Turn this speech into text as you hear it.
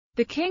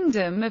The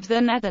Kingdom of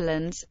the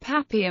Netherlands,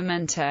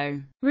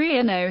 Papiamento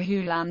Reino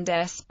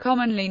Hollandes,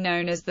 commonly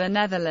known as the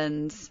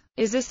Netherlands,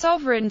 is a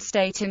sovereign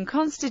state and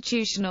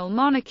constitutional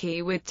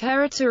monarchy with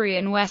territory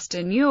in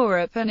Western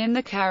Europe and in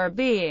the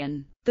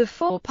Caribbean. The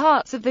four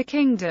parts of the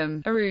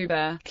kingdom,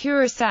 Aruba,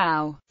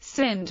 Curaçao,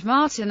 Sint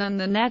Maarten and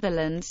the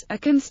Netherlands, are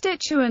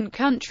constituent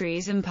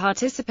countries and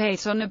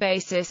participate on a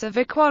basis of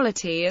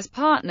equality as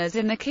partners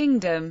in the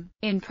kingdom.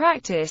 In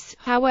practice,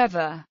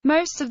 however,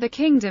 most of the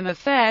kingdom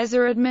affairs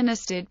are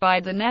administered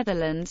by the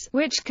Netherlands,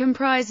 which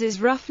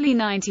comprises roughly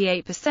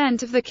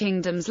 98% of the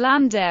kingdom's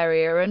land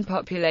area and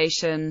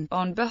population,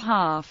 on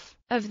behalf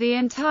of the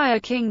entire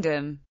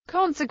kingdom.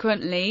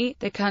 Consequently,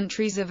 the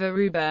countries of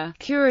Aruba,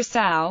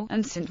 Curaçao,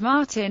 and Sint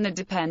Maarten are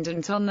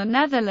dependent on the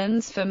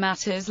Netherlands for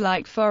matters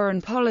like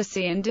foreign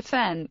policy and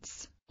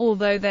defense.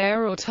 Although they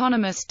are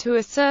autonomous to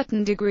a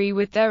certain degree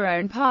with their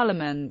own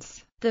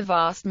parliaments, the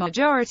vast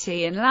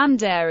majority in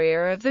land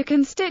area of the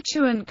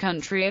constituent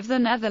country of the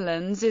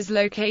Netherlands is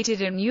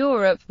located in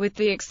Europe, with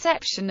the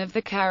exception of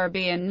the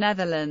Caribbean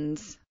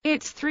Netherlands.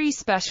 Its three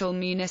special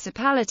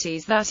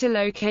municipalities that are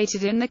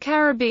located in the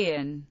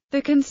Caribbean.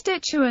 The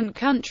constituent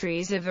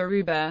countries of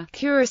Aruba,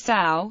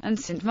 Curaçao, and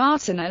Sint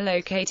Maarten are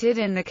located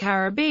in the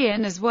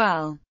Caribbean as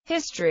well.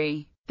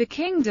 History. The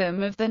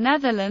Kingdom of the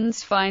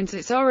Netherlands finds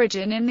its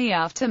origin in the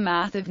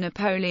aftermath of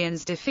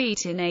Napoleon's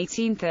defeat in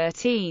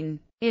 1813.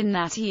 In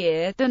that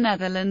year, the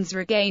Netherlands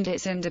regained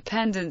its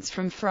independence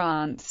from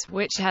France,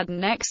 which had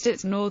annexed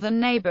its northern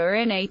neighbour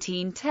in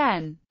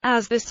 1810.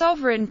 As the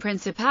sovereign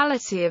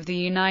principality of the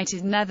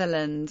United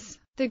Netherlands,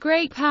 the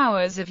great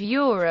powers of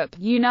Europe,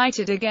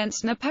 united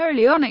against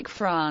Napoleonic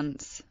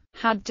France,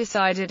 had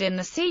decided in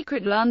the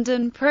secret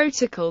London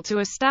Protocol to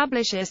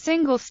establish a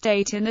single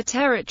state in the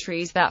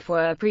territories that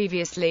were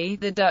previously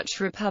the Dutch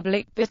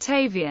Republic,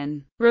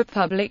 Batavian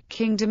Republic,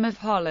 Kingdom of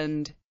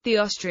Holland, the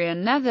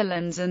Austrian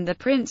Netherlands and the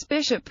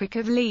Prince-Bishopric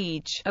of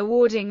Liege,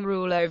 awarding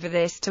rule over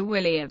this to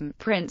William,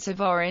 Prince of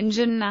Orange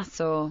and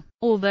Nassau,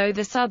 although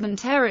the southern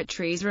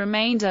territories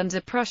remained under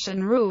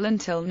Prussian rule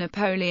until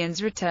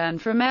Napoleon's return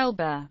from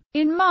Elba.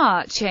 In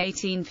March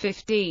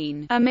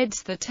 1815,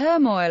 amidst the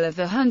turmoil of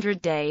the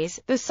 100 Days,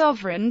 the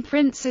sovereign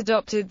prince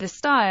adopted the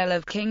style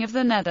of King of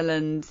the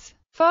Netherlands.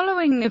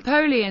 Following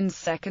Napoleon's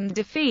second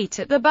defeat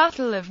at the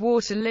Battle of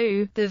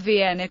Waterloo, the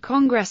Vienna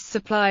Congress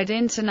supplied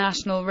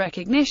international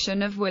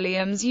recognition of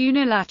William's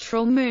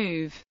unilateral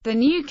move. The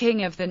new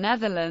King of the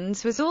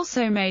Netherlands was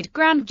also made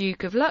Grand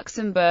Duke of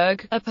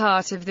Luxembourg, a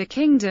part of the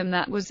kingdom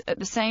that was, at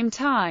the same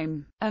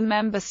time, a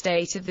member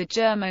state of the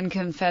German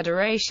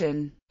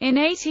Confederation. In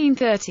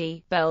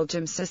 1830,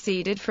 Belgium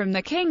seceded from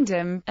the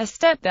kingdom, a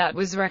step that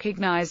was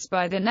recognized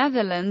by the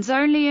Netherlands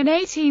only in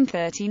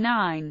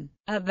 1839.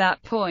 At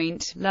that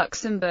point,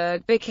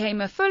 Luxembourg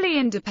became a fully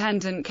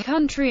independent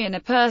country in a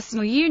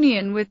personal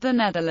union with the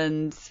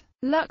Netherlands.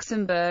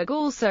 Luxembourg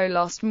also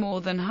lost more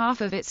than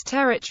half of its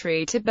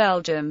territory to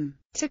Belgium.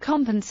 To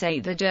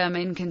compensate the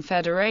German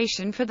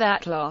Confederation for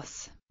that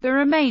loss, the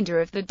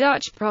remainder of the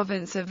Dutch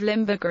province of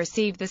Limburg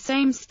received the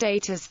same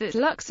status that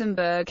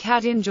Luxembourg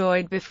had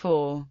enjoyed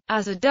before,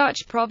 as a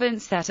Dutch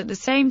province that at the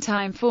same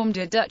time formed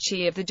a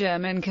duchy of the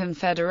German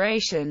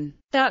Confederation.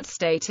 That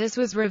status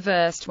was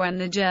reversed when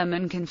the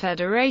German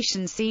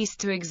Confederation ceased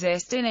to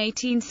exist in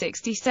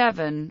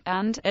 1867,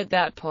 and, at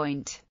that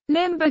point,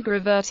 Limburg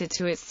reverted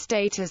to its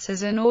status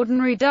as an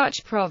ordinary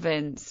Dutch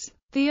province.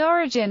 The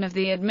origin of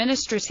the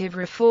administrative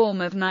reform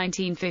of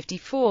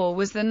 1954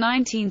 was the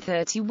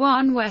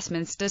 1931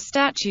 Westminster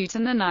Statute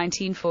and the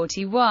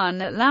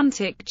 1941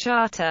 Atlantic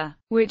Charter,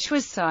 which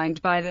was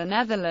signed by the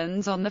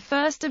Netherlands on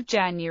 1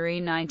 January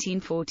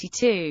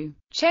 1942.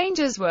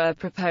 Changes were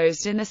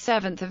proposed in the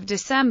 7th of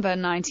December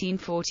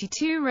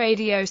 1942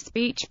 radio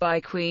speech by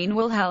Queen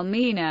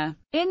Wilhelmina.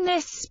 In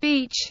this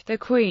speech, the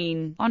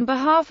Queen, on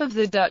behalf of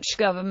the Dutch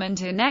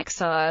government in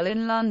exile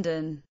in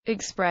London,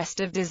 expressed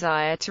a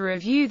desire to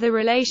review the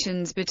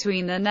relations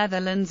between the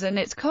Netherlands and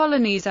its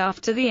colonies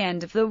after the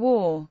end of the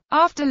war.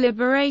 After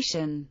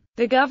liberation,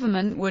 the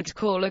government would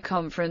call a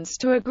conference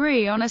to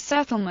agree on a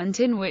settlement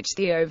in which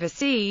the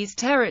overseas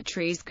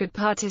territories could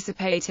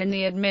participate in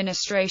the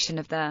administration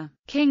of the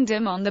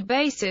kingdom on the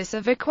basis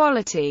of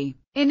equality.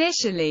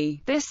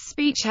 Initially, this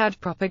speech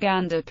had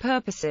propaganda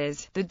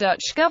purposes. The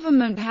Dutch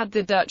government had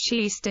the Dutch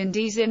East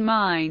Indies in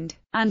mind,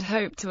 and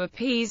hoped to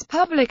appease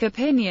public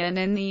opinion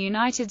in the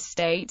United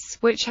States,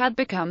 which had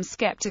become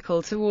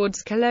skeptical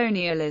towards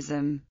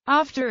colonialism.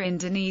 After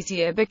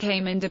Indonesia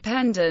became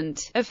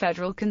independent, a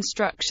federal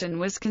construction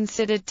was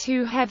considered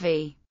too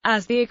heavy,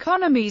 as the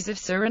economies of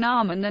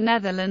Suriname and the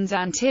Netherlands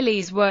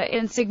Antilles were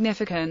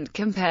insignificant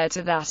compared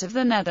to that of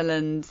the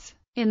Netherlands.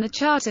 In the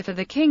Charter for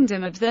the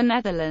Kingdom of the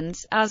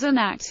Netherlands, as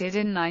enacted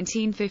in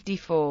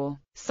 1954,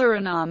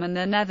 Suriname and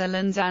the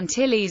Netherlands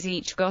Antilles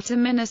each got a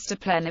minister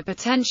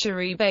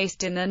plenipotentiary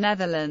based in the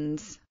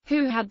Netherlands,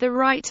 who had the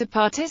right to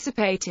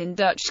participate in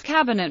Dutch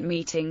cabinet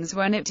meetings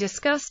when it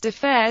discussed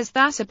affairs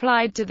that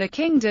applied to the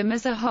kingdom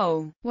as a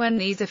whole, when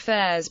these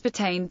affairs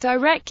pertained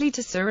directly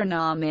to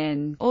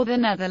Suriname or the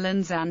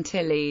Netherlands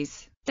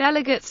Antilles.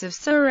 Delegates of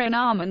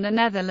Suriname and the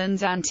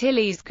Netherlands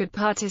Antilles could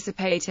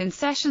participate in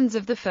sessions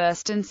of the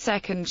First and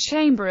Second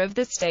Chamber of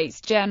the States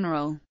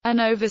General.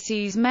 An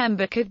overseas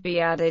member could be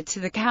added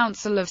to the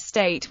Council of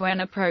State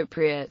when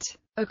appropriate.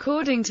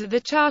 According to the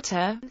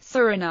Charter,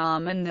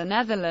 Suriname and the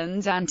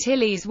Netherlands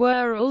Antilles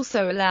were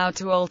also allowed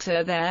to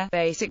alter their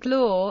basic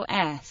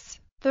laws.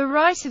 The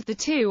right of the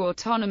two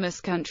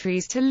autonomous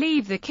countries to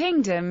leave the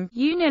kingdom,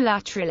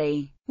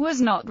 unilaterally, was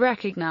not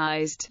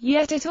recognized,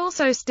 yet it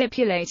also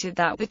stipulated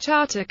that the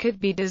charter could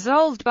be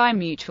dissolved by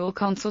mutual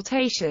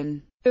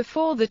consultation.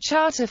 Before the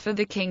Charter for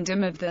the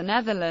Kingdom of the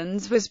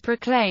Netherlands was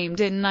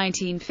proclaimed in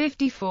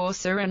 1954,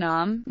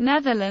 Suriname,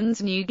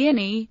 Netherlands New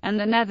Guinea, and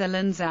the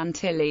Netherlands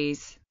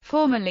Antilles,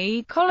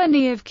 formerly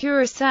colony of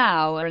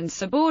Curaçao and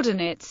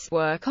subordinates,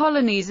 were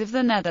colonies of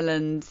the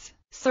Netherlands.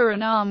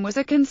 Suriname was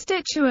a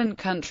constituent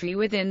country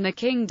within the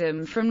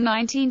kingdom from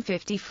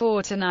 1954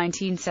 to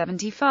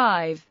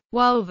 1975,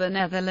 while the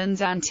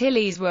Netherlands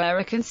Antilles were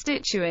a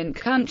constituent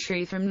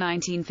country from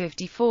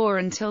 1954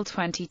 until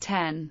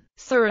 2010.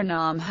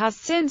 Suriname has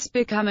since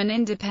become an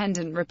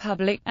independent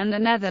republic, and the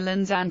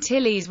Netherlands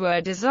Antilles were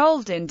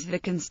dissolved into the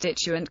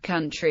constituent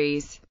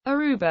countries,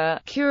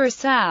 Aruba,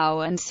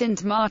 Curaçao and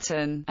Sint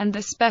Maarten, and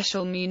the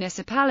special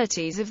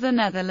municipalities of the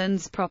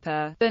Netherlands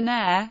proper,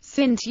 Bonaire,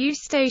 Sint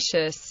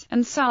Eustatius,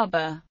 and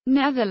Saba.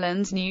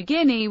 Netherlands New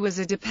Guinea was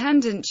a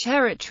dependent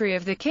territory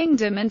of the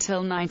kingdom until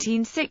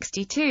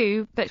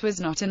 1962, but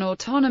was not an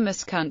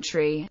autonomous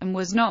country, and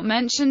was not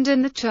mentioned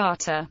in the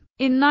Charter.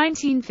 In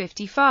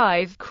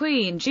 1955,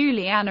 Queen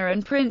Juliana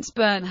and Prince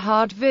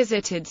Bernhard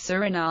visited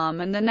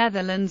Suriname and the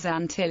Netherlands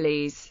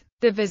Antilles.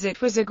 The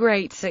visit was a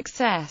great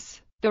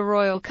success. The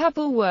royal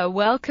couple were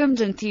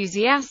welcomed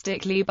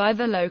enthusiastically by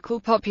the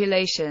local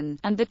population,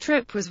 and the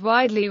trip was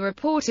widely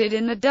reported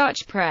in the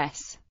Dutch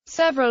press.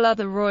 Several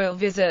other royal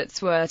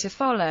visits were to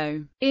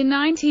follow. In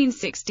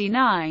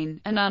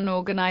 1969, an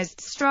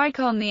unorganized strike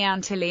on the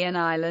Antillean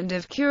island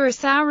of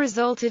Curaçao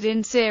resulted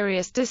in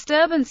serious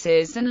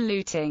disturbances and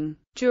looting,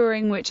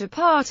 during which a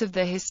part of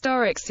the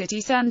historic city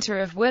centre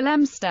of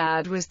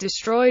Willemstad was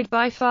destroyed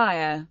by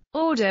fire.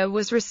 Order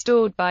was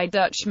restored by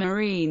Dutch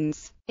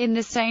Marines. In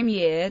the same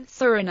year,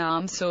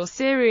 Suriname saw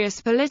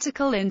serious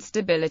political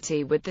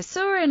instability, with the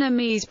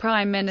Surinamese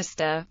Prime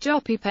Minister,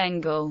 Joppie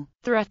Pengel,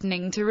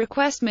 threatening to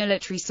request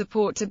military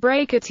support to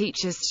break a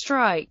teachers'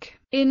 strike.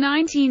 In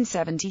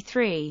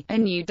 1973, a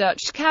new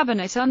Dutch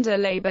cabinet under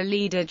Labour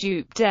leader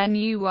Joop den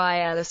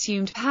Uyl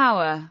assumed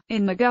power.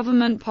 In the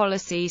government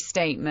policy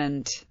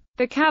statement,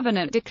 the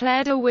cabinet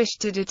declared a wish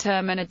to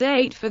determine a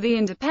date for the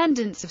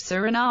independence of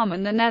Suriname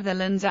and the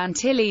Netherlands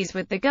Antilles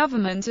with the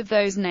government of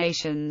those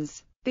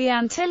nations. The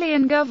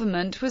Antillean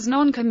government was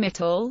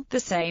non-committal, the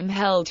same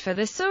held for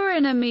the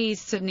Surinamese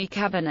Sydney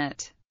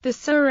cabinet. The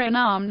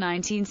Suriname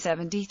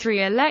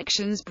 1973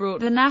 elections brought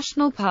the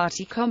National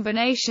Party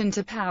combination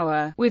to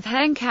power, with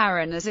Henk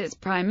Aaron as its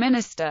prime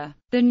minister.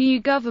 The new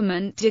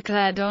government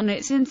declared on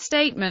its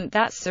instatement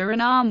that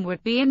Suriname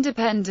would be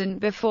independent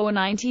before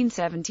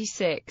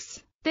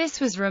 1976. This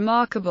was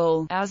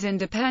remarkable, as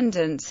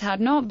independence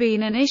had not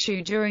been an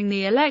issue during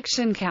the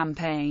election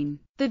campaign.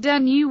 The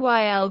Den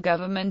Uyl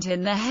government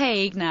in The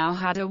Hague now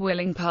had a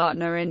willing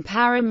partner in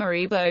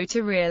Paramaribo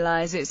to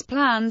realize its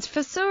plans for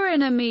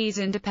Surinamese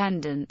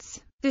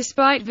independence.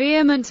 Despite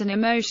vehement and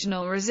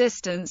emotional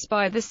resistance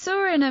by the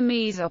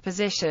Surinamese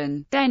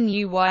opposition, Den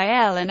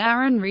Uyl and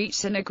Aaron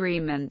reached an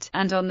agreement,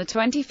 and on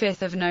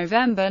 25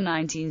 November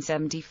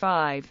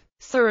 1975,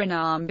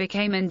 Suriname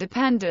became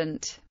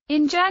independent.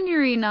 In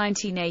January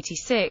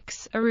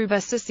 1986, Aruba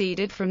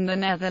seceded from the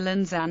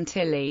Netherlands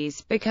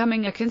Antilles,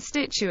 becoming a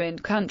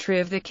constituent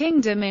country of the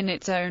kingdom in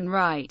its own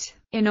right.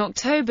 In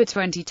October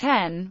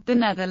 2010, the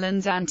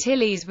Netherlands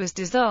Antilles was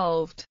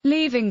dissolved,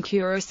 leaving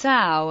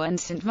Curaçao and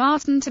Sint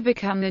Maarten to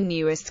become the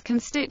newest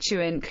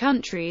constituent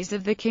countries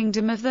of the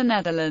Kingdom of the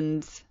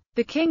Netherlands.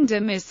 The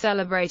kingdom is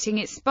celebrating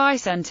its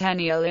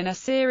bicentennial in a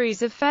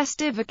series of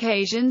festive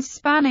occasions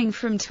spanning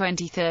from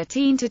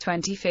 2013 to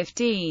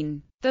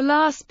 2015. The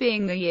last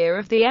being the year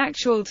of the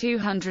actual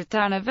 200th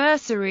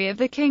anniversary of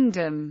the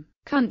kingdom.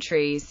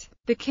 Countries.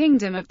 The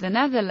Kingdom of the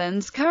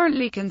Netherlands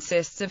currently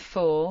consists of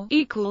 4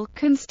 equal,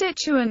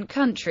 constituent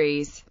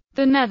countries: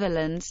 the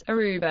Netherlands,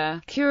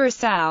 Aruba,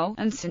 Curaçao,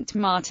 and Sint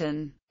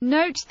Maarten.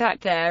 Note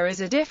that there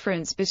is a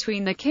difference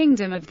between the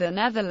Kingdom of the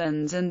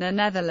Netherlands and the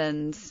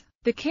Netherlands.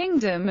 The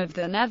Kingdom of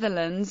the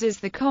Netherlands is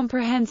the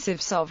comprehensive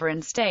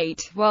sovereign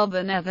state, while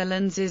the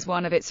Netherlands is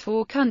one of its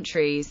 4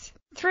 countries.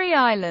 3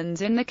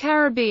 islands in the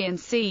Caribbean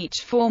Sea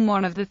each form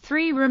one of the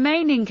 3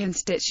 remaining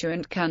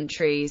constituent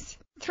countries.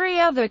 3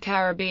 other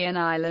Caribbean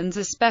islands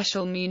are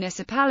special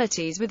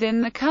municipalities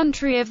within the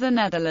country of the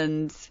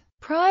Netherlands.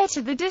 Prior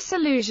to the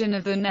dissolution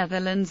of the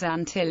Netherlands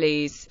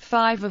Antilles,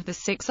 5 of the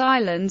 6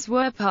 islands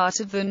were part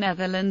of the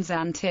Netherlands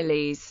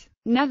Antilles.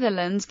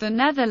 Netherlands. The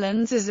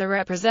Netherlands is a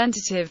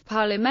representative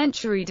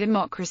parliamentary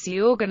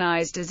democracy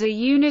organized as a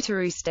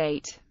unitary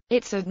state.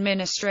 Its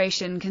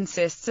administration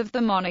consists of the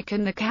monarch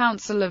and the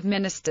Council of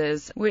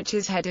Ministers, which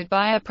is headed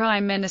by a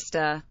Prime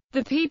Minister.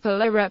 The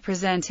people are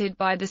represented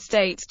by the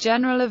States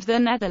General of the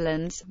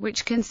Netherlands,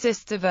 which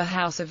consists of a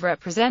House of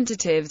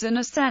Representatives and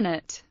a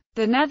Senate.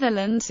 The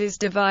Netherlands is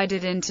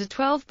divided into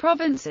 12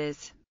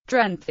 provinces: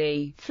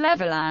 Drenthe,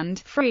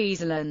 Flevoland,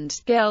 Friesland,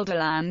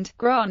 Gelderland,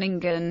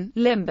 Groningen,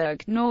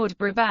 Limburg,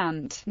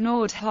 Noord-Brabant,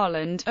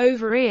 Noord-Holland,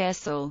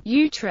 Overijssel,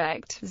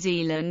 Utrecht,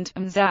 Zeeland,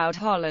 and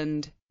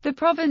Zuid-Holland. The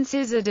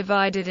provinces are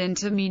divided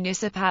into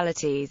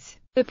municipalities.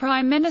 The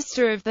Prime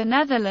Minister of the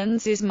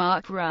Netherlands is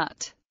Mark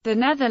Rutte. The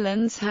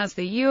Netherlands has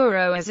the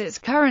euro as its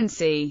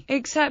currency,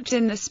 except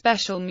in the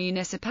special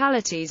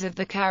municipalities of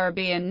the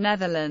Caribbean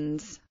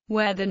Netherlands,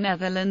 where the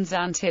Netherlands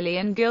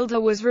Antillean guilder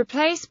was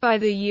replaced by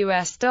the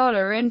US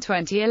dollar in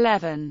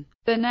 2011.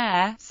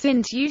 Bonaire,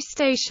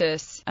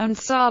 Sint-Eustatius, and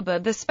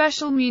Saba. The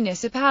special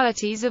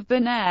municipalities of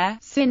Bonaire,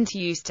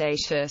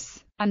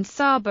 Sint-Eustatius, and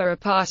Saba are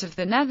part of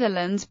the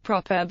Netherlands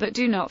proper but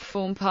do not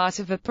form part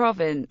of a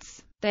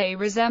province. They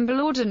resemble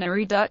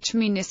ordinary Dutch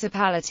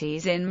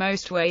municipalities in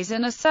most ways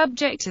and are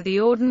subject to the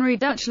ordinary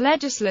Dutch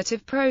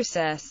legislative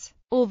process,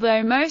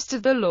 although most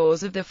of the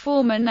laws of the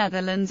former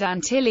Netherlands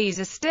Antilles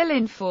are still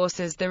in force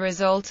as the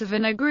result of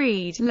an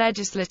agreed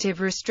legislative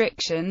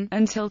restriction.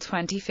 Until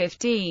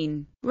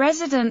 2015,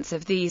 residents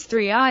of these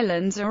three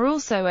islands are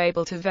also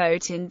able to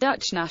vote in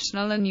Dutch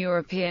national and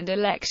European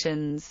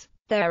elections.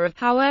 There are,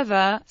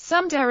 however,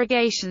 some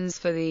derogations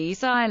for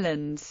these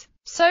islands.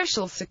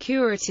 Social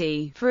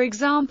security, for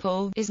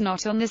example, is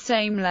not on the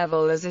same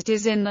level as it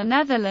is in the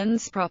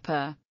Netherlands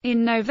proper.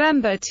 In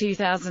November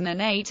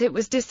 2008 it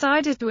was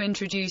decided to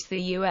introduce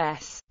the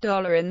US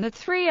dollar in the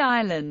three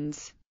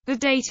islands. The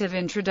date of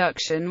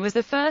introduction was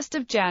the 1st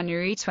of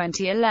January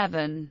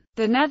 2011.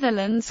 The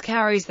Netherlands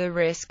carries the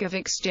risk of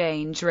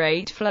exchange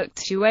rate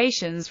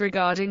fluctuations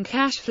regarding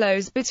cash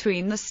flows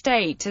between the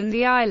state and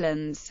the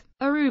islands.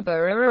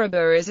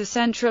 Aruba is a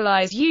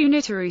centralized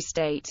unitary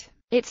state.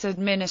 Its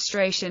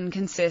administration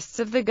consists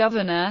of the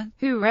governor,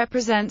 who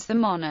represents the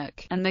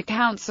monarch, and the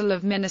Council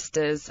of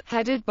Ministers,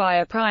 headed by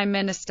a Prime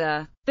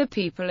Minister. The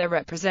people are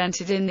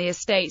represented in the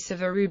estates of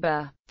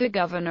Aruba. The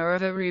governor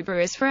of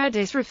Aruba is Fred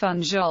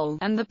Israfungol,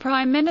 and the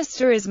Prime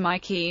Minister is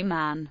Mikey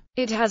Mann.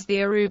 It has the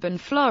Aruban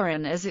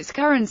florin as its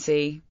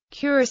currency.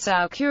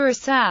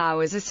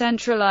 Curaçao is a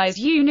centralized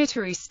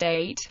unitary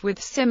state,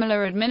 with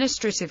similar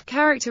administrative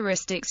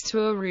characteristics to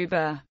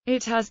Aruba.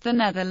 It has the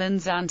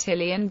Netherlands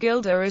Antillean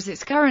guilder as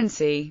its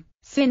currency.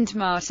 Sint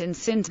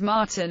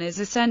Maarten is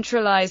a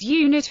centralized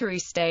unitary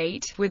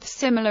state, with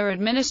similar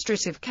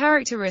administrative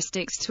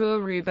characteristics to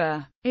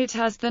Aruba. It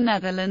has the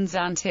Netherlands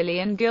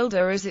Antillean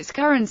guilder as its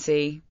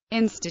currency.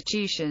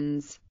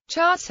 Institutions,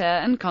 Charter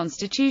and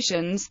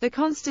Constitutions. The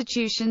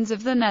constitutions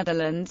of the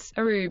Netherlands,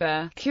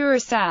 Aruba,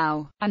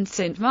 Curaçao, and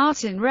Sint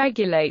Maarten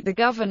regulate the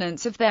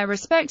governance of their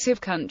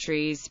respective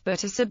countries,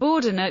 but are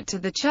subordinate to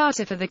the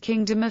Charter for the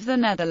Kingdom of the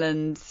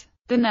Netherlands.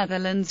 The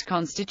Netherlands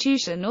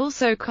Constitution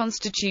also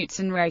constitutes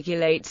and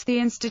regulates the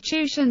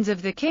institutions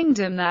of the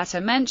kingdom that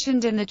are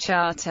mentioned in the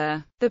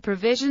Charter. The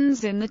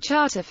provisions in the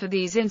Charter for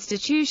these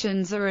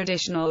institutions are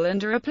additional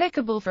and are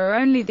applicable for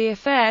only the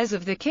affairs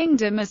of the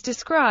kingdom as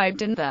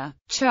described in the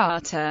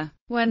Charter,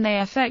 when they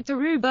affect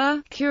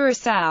Aruba,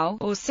 Curaçao,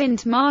 or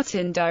Sint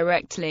Maarten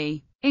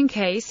directly. In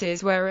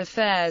cases where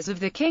affairs of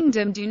the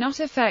kingdom do not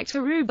affect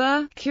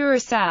Aruba,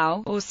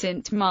 Curaçao, or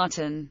Sint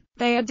Maarten,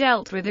 they are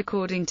dealt with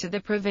according to the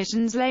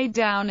provisions laid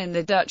down in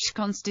the Dutch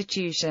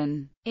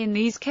constitution. In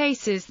these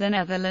cases the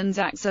Netherlands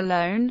acts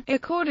alone,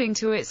 according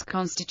to its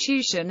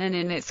constitution and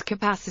in its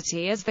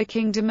capacity as the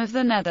Kingdom of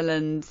the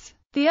Netherlands.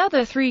 The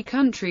other three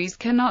countries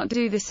cannot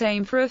do the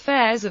same for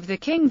affairs of the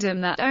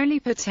kingdom that only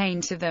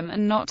pertain to them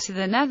and not to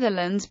the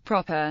Netherlands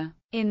proper.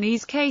 In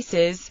these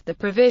cases, the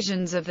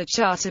provisions of the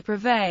Charter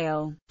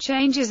prevail.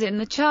 Changes in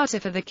the Charter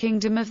for the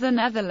Kingdom of the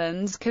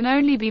Netherlands can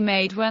only be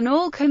made when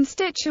all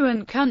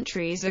constituent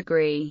countries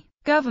agree.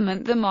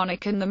 Government. The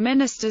monarch and the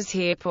ministers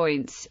he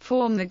appoints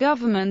form the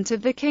government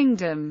of the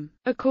kingdom.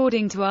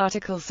 According to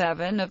Article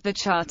 7 of the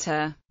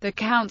Charter, the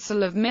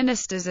Council of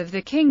Ministers of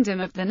the Kingdom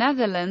of the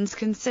Netherlands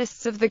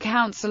consists of the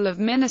Council of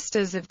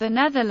Ministers of the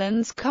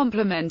Netherlands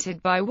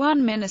complemented by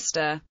one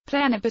minister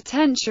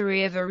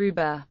plenipotentiary of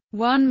Aruba,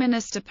 one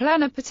minister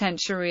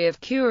plenipotentiary of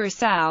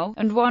Curaçao,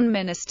 and one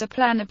minister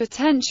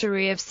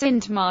plenipotentiary of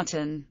Sint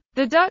Maarten.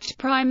 The Dutch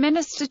Prime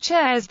Minister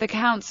chairs the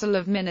Council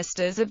of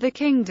Ministers of the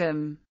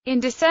Kingdom. In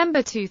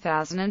December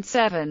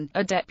 2007,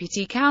 a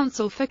Deputy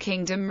Council for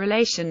Kingdom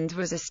Relations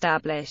was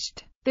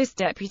established. This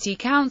Deputy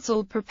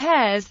Council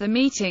prepares the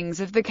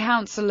meetings of the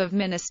Council of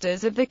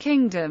Ministers of the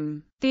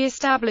Kingdom. The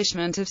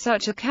establishment of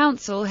such a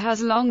council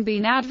has long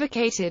been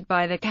advocated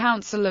by the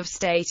Council of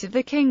State of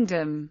the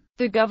Kingdom.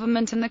 The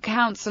government and the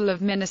Council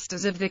of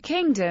Ministers of the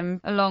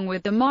Kingdom, along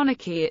with the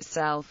monarchy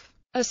itself,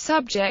 are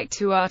subject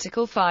to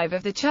Article 5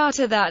 of the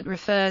Charter that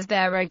refers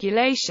their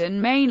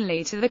regulation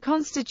mainly to the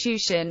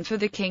Constitution for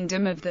the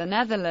Kingdom of the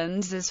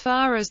Netherlands as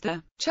far as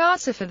the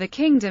Charter for the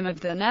Kingdom of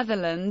the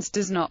Netherlands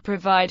does not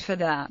provide for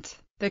that.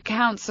 The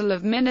Council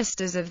of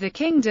Ministers of the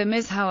Kingdom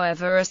is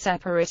however a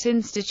separate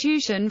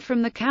institution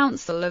from the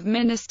Council of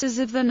Ministers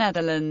of the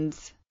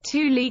Netherlands.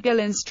 Two legal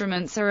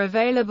instruments are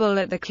available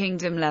at the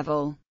kingdom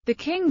level: the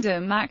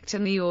Kingdom Act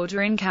and the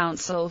Ordering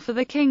Council for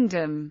the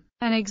Kingdom.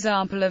 An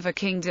example of a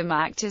Kingdom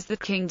Act is the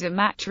Kingdom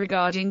Act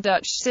regarding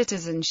Dutch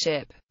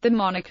citizenship. The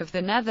monarch of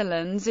the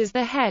Netherlands is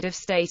the head of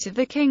state of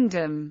the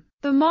kingdom.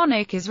 The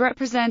monarch is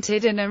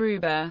represented in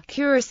Aruba,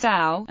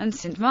 Curaçao, and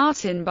Sint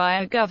Maarten by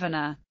a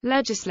governor.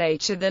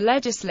 Legislature. The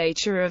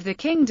legislature of the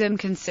kingdom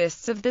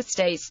consists of the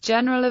States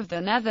General of the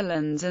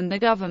Netherlands and the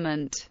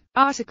government.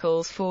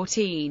 Articles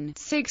 14,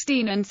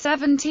 16 and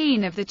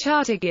 17 of the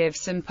Charter give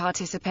some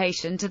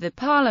participation to the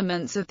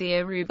parliaments of the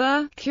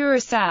Aruba,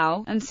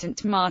 Curaçao, and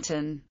Sint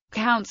Maarten.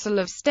 Council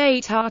of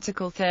State.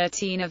 Article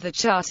 13 of the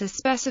Charter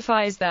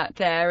specifies that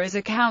there is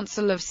a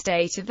Council of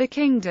State of the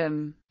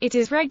Kingdom. It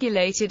is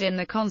regulated in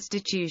the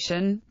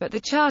Constitution, but the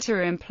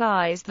Charter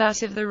implies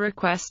that at the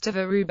request of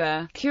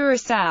Aruba,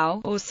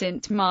 Curaçao, or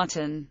Sint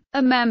Maarten,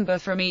 a member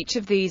from each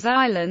of these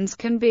islands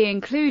can be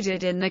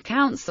included in the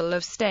Council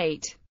of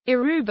State.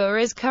 Aruba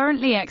is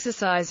currently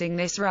exercising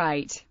this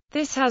right.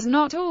 This has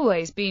not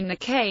always been the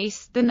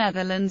case. The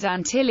Netherlands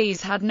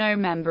Antilles had no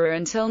member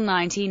until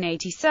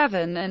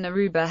 1987 and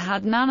Aruba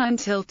had none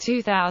until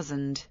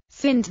 2000.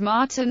 Sint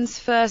Maarten's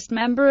first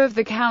member of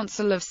the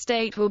Council of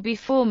State will be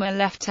former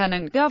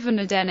Lieutenant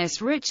Governor Dennis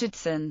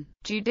Richardson.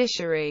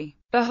 Judiciary.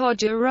 The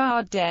Hoge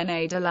Raad der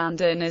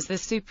Nederlanden is the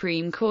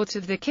Supreme Court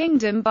of the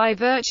Kingdom by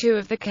virtue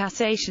of the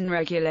cassation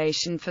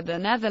regulation for the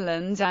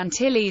Netherlands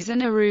Antilles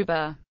and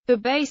Aruba. The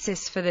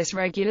basis for this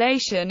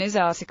regulation is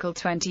Article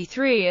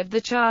 23 of the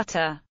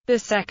Charter. The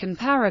second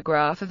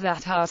paragraph of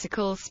that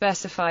article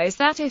specifies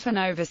that if an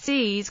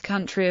overseas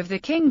country of the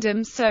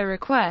kingdom so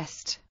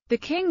request, the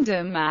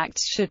Kingdom Act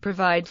should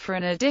provide for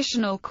an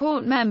additional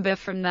court member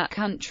from that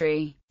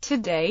country. To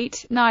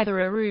date, neither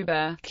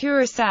Aruba,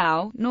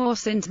 Curaçao, nor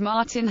Sint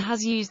Maarten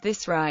has used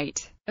this right.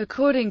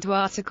 According to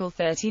Article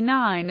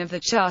 39 of the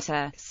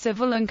Charter,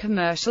 civil and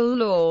commercial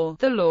law,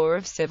 the law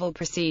of civil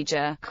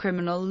procedure,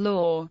 criminal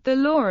law, the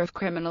law of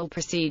criminal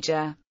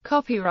procedure,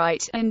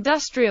 copyright,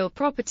 industrial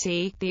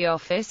property, the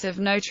office of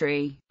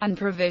notary, and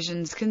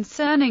provisions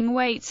concerning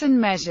weights and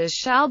measures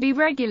shall be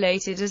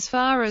regulated as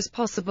far as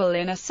possible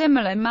in a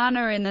similar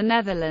manner in the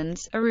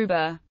Netherlands,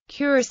 Aruba,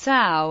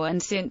 Curaçao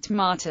and Sint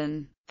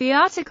Maarten. The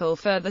article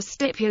further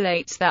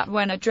stipulates that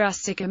when a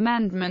drastic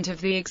amendment of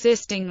the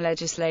existing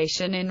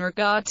legislation in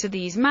regard to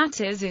these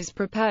matters is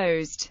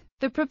proposed,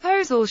 the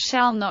proposal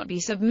shall not be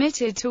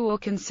submitted to or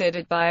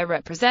considered by a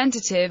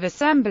representative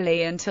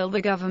assembly until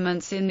the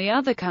governments in the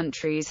other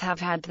countries have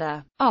had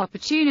the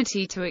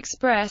opportunity to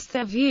express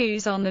their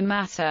views on the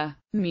matter.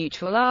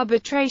 Mutual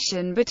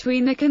arbitration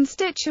between the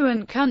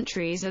constituent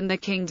countries and the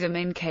kingdom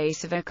in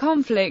case of a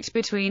conflict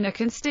between a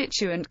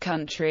constituent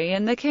country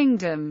and the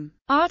kingdom.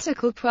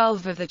 Article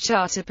 12 of the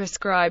Charter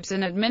prescribes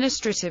an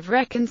administrative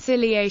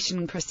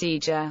reconciliation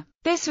procedure.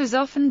 This was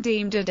often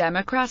deemed a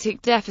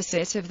democratic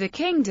deficit of the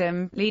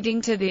kingdom,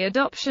 leading to the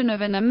adoption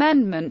of an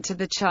amendment to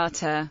the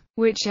Charter,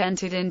 which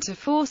entered into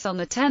force on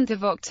 10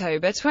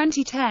 October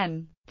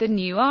 2010. The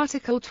new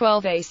Article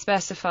 12a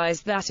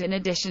specifies that in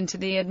addition to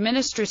the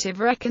administrative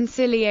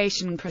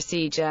reconciliation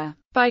procedure,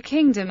 by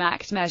Kingdom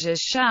Act measures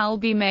shall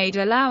be made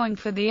allowing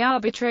for the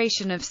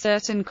arbitration of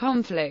certain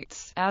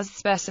conflicts, as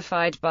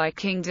specified by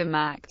Kingdom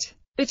Act,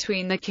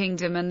 between the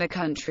kingdom and the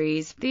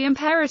countries. The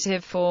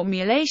imperative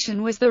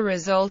formulation was the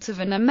result of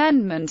an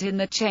amendment in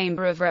the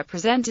Chamber of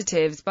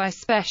Representatives by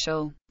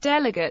special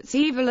delegates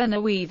Evelyn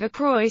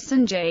Aweaver-Croyce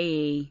and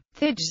J.E.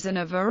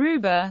 Thijssen of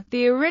Aruba.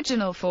 The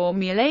original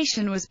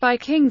formulation was by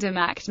Kingdom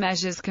Act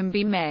measures can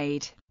be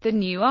made. The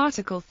new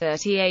Article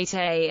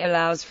 38a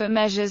allows for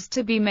measures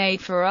to be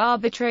made for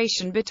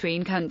arbitration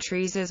between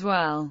countries as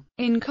well.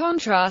 In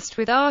contrast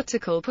with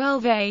Article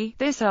 12a,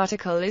 this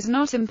article is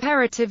not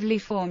imperatively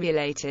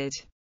formulated.